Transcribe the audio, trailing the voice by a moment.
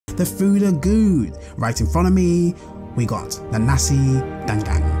the food are good. Right in front of me, we got the Nasi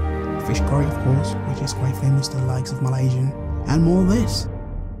Dagang. Fish curry, of course, which is quite famous to the likes of Malaysian. And more of this.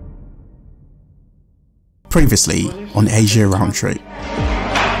 Previously on Asia Round Trip.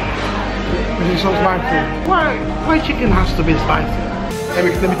 It's so spicy. Why chicken has to be spicy? Let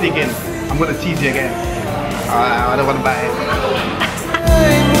me dig in. I'm gonna tease you again. I don't wanna buy it.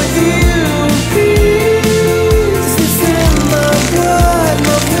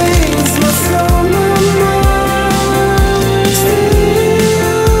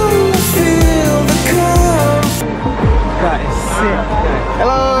 That is sick.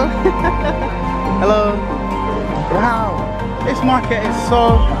 Hello. Hello. Wow. This market is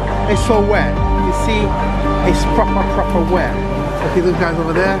so wet. You see, it's proper wet. Okay, those guys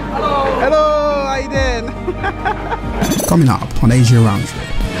over there. Hello. Hello. How you doing? Coming up on Asia Round Trip.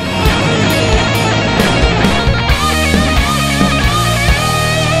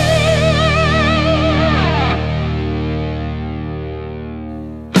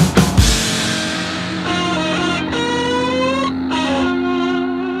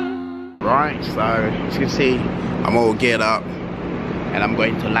 Right, so as you can see, I'm all geared up and I'm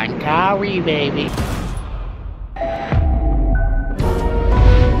going to Langkawi, baby.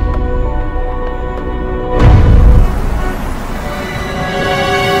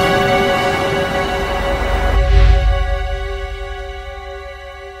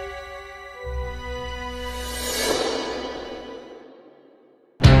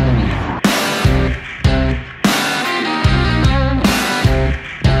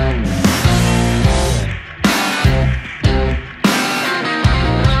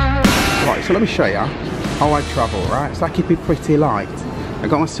 So let me show you how I travel, right? So I keep it pretty light. I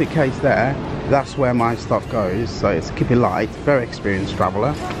got my suitcase there, that's where my stuff goes, so it's keep it light, very experienced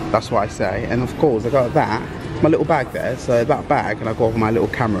traveller, that's what I say. And of course I got that, my little bag there, so that bag, and I got all my little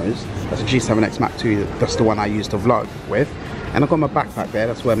cameras, that's a G7X Mark II, that's the one I used to vlog with. And I've got my backpack there,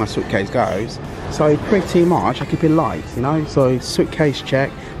 that's where my suitcase goes. So pretty much I keep it light, you know, so suitcase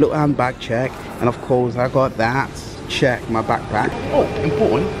check, little handbag check, and of course I got that. Check my backpack. Oh,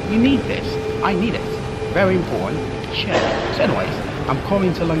 important, you need this. I need it. Very important. Check. So anyways, I'm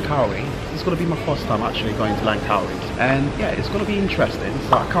coming to Langkawi. It's going to be my first time actually going to Langkawi. And yeah, it's going to be interesting,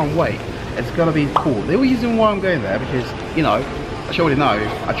 so I can't wait. It's going to be cool. The reason why I'm going there, because, you know, as you already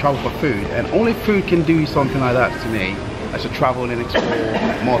know, I travel for food. And only food can do something like that to me. I should travel and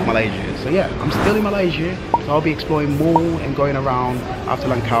explore more of Malaysia. So yeah, I'm still in Malaysia. So I'll be exploring more and going around after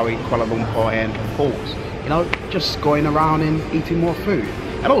Langkawi, Kuala Lumpur, and of course, you know, just going around and eating more food.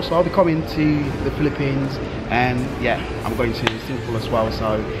 And also I'll be coming to the Philippines, and yeah, I'm going to Singapore as well,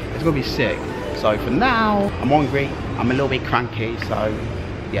 so it's gonna be sick. So for now, I'm hungry, I'm a little bit cranky, so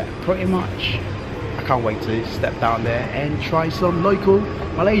yeah, pretty much I can't wait to step down there and try some local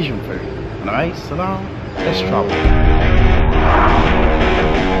Malaysian food. Alright, so now let's travel.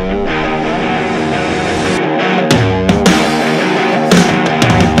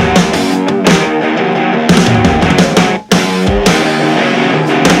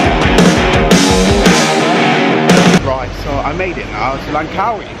 I made it now to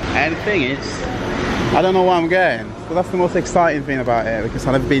Langkawi, and the thing is, I don't know where I'm going, but that's the most exciting thing about it, because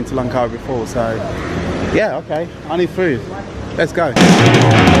I've never been to Langkawi before. So yeah, okay, I need food, let's go. So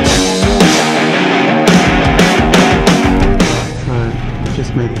I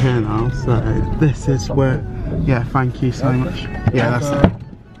just made it here now, so this is where, yeah, thank you so much. Yeah, that's it.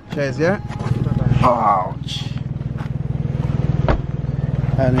 Cheers, yeah. Ouch.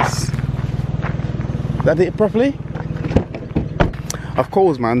 And it's, that did it properly? Of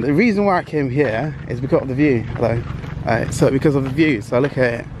course, man, the reason why I came here is because of the view, though. So because of the view, so look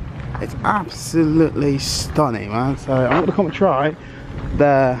at it. It's absolutely stunning, man. So I'm gonna come and try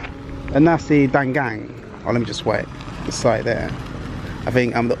the Nasi Dagang. Oh, let me just wait, the site there. I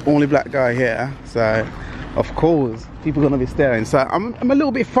think I'm the only black guy here, so of course people are gonna be staring. So I'm a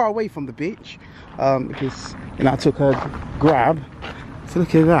little bit far away from the beach, because, you know, I took a grab. So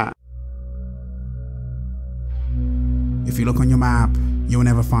look at that. If you look on your map, you'll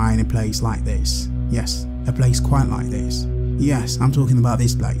never find a place like this. Yes, a place quite like this. Yes, I'm talking about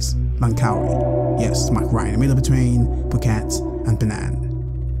this place, Langkawi. Yes, smack right in the middle between Phuket and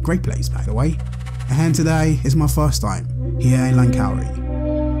Penang. Great place, by the way. And today is my first time here in Langkawi.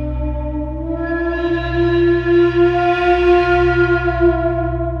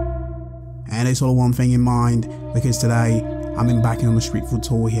 And it's all one thing in mind, because today I'm embarking on a street food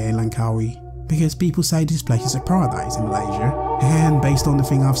tour here in Langkawi. Because people say this place is a paradise in Malaysia, and based on the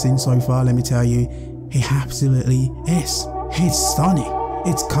thing I've seen so far, let me tell you, it absolutely is. It's stunning.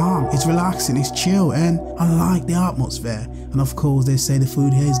 It's calm, it's relaxing, it's chill, and I like the atmosphere. And of course, they say the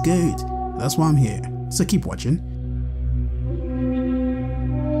food here is good. That's why I'm here. So keep watching.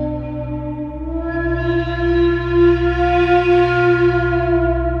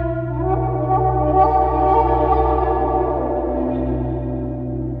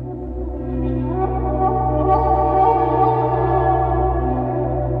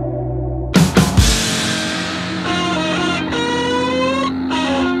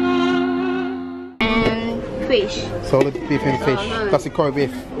 Fish. So the beef and fish. That's the curry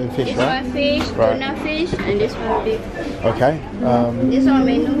beef and fish, this right? One fish, right. tuna fish, and this one beef. Okay. This one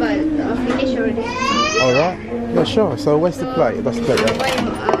menu, but finished already. All right. Yeah, sure. So where's the plate? That's the plate,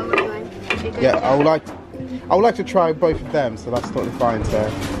 right? Yeah, I would like to try both of them. So that's totally fine. So,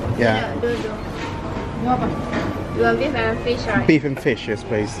 yeah. You want beef and fish, right? Beef and fish, yes,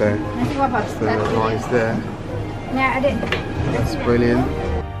 please. So the rice there. That's brilliant.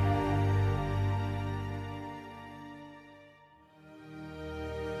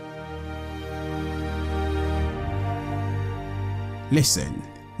 Listen,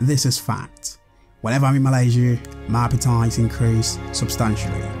 this is fact. Whenever I'm in Malaysia, my appetite increases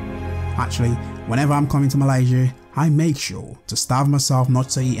substantially. Actually, whenever I'm coming to Malaysia, I make sure to starve myself not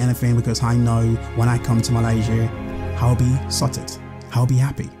to eat anything because I know when I come to Malaysia, I'll be sorted, I'll be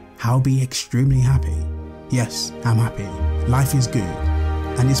happy, I'll be extremely happy. Yes, I'm happy, life is good,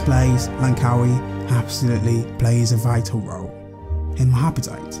 and this place, Langkawi, absolutely plays a vital role in my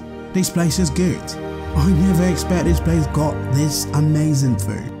appetite. This place is good. I never expect this place got this amazing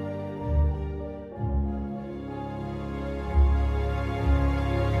food.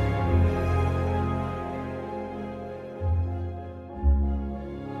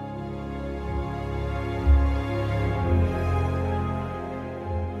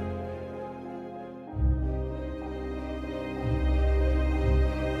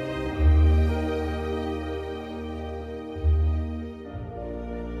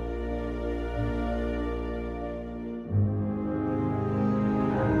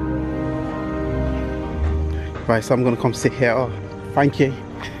 Right, so I'm gonna come sit here. Oh, thank you.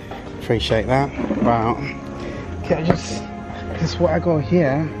 Appreciate that. Wow. Okay, just what I got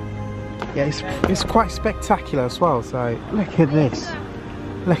here. Yeah, it's quite spectacular as well. So look at this.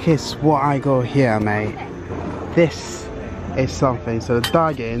 Look at what I got here, mate. This is something. So the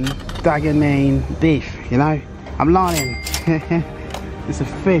Dagang mean beef. You know, I'm lying. It's a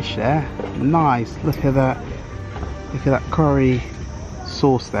fish there. Nice. Look at that. Look at that curry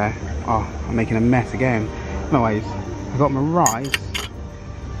sauce there. Oh, I'm making a mess again. Anyways, I got my rice,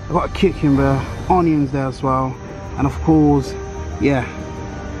 I got a cucumber, onions there as well, and of course, yeah,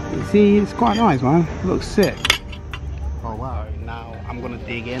 you see, it's quite nice, man. It looks sick. Oh wow, now I'm gonna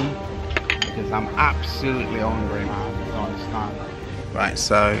dig in because I'm absolutely hungry, man. Right,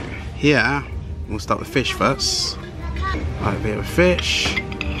 so here we'll start with fish first. Right, a bit of fish,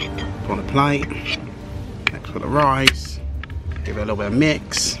 put on a plate. Next, put the rice, give it a little bit of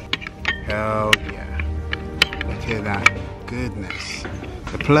mix. Hell yeah. Look at that goodness.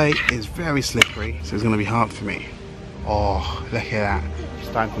 The plate is very slippery, so it's going to be hard for me. Oh, look at that. It's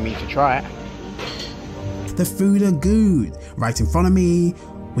time for me to try it. The food are good. Right in front of me,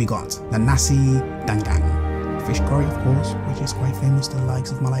 we got the Nasi Dagang. Fish curry, of course, which is quite famous to the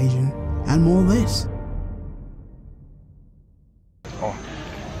likes of Malaysian. And more of this.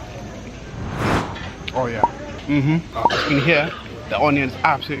 Oh yeah. In here, the onion's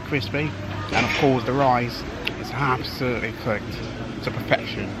absolutely crispy. And of course the rice is absolutely cooked to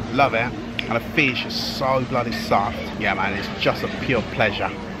perfection. Love it. And the fish is so bloody soft. Yeah man, it's just a pure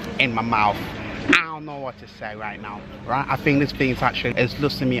pleasure in my mouth. I don't know what to say right now, right? I think this thing's actually is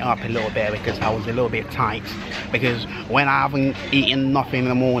loosening me up a little bit because I was a little bit tight. Because when I haven't eaten nothing in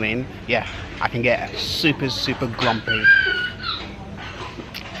the morning, yeah, I can get super grumpy.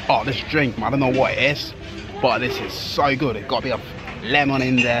 Oh, this drink, I don't know what it is, but this is so good. It's got a bit of lemon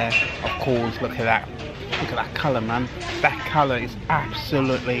in there, of course. Look at that. Look at that colour, man. That colour is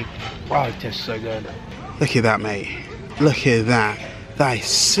absolutely, oh, it tastes so good. Look at that, mate. Look at that. That is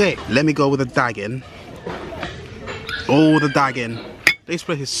sick. Let me go with the Dagang. Oh, the Dagang. This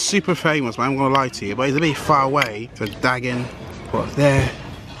place is super famous, man. I'm gonna lie to you, but it's a bit far away. So Dagang, what's there?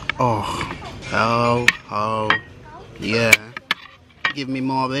 Oh, yeah. Give me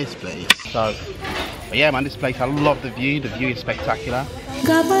more of this, please. So, but yeah, man, this place, I love the view. The view is spectacular.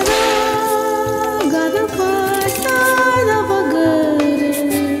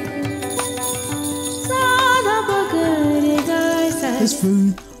 This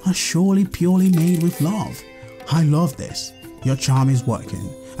food are surely purely made with love. I love this. your charm is working.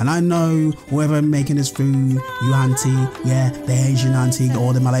 And I know whoever making this food, you auntie, yeah, the Asian auntie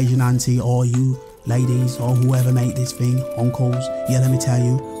or the Malaysian auntie, or you ladies or whoever made this thing, uncles, yeah, let me tell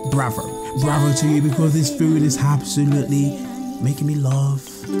you, bravo. Bravo to you, because this food is absolutely making me love.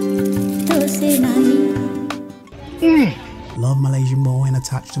 Love Malaysia more and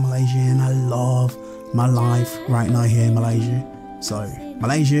attached to Malaysia, and I love my life right now here in Malaysia. So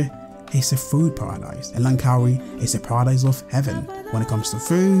Malaysia is a food paradise, and Langkawi is a paradise of heaven when it comes to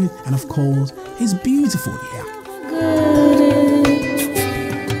food, and of course it's beautiful here.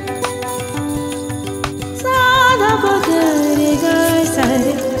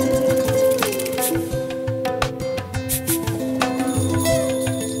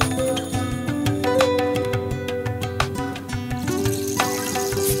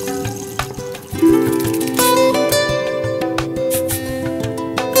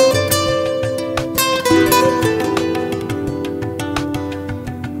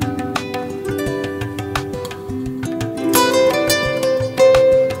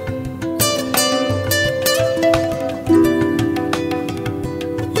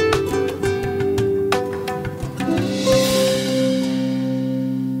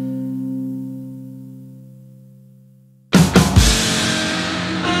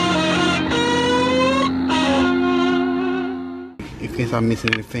 In case I'm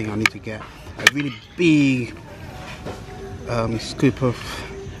missing anything, I need to get a really big scoop of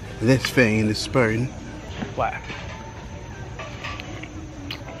this thing in the spoon. Wow.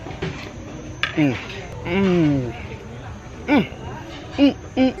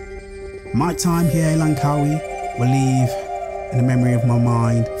 My time here in Langkawi will leave in the memory of my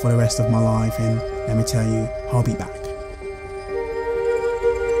mind for the rest of my life, and let me tell you, I'll be back.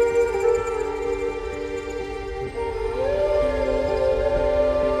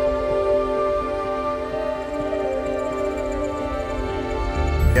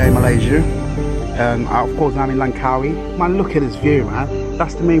 Yeah, in Malaysia. Of course, I'm in Langkawi. Man, look at this view, man.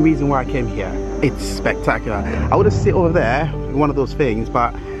 That's the main reason why I came here. It's spectacular. I would have sit over there in one of those things,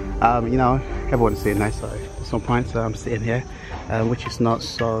 but you know, everyone's sitting there, so there's no point. So I'm sitting here, which is not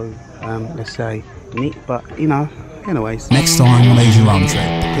so, let's say, neat, but you know, anyways. Next time, Malaysia round trip.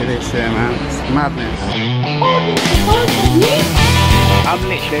 Look at this here, man. It's madness. I'm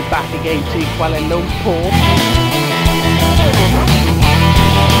literally back again to Kuala Lumpur.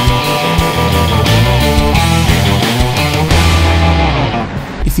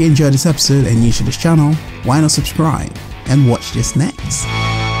 If you enjoyed this episode and new to this channel, why not subscribe and watch this next?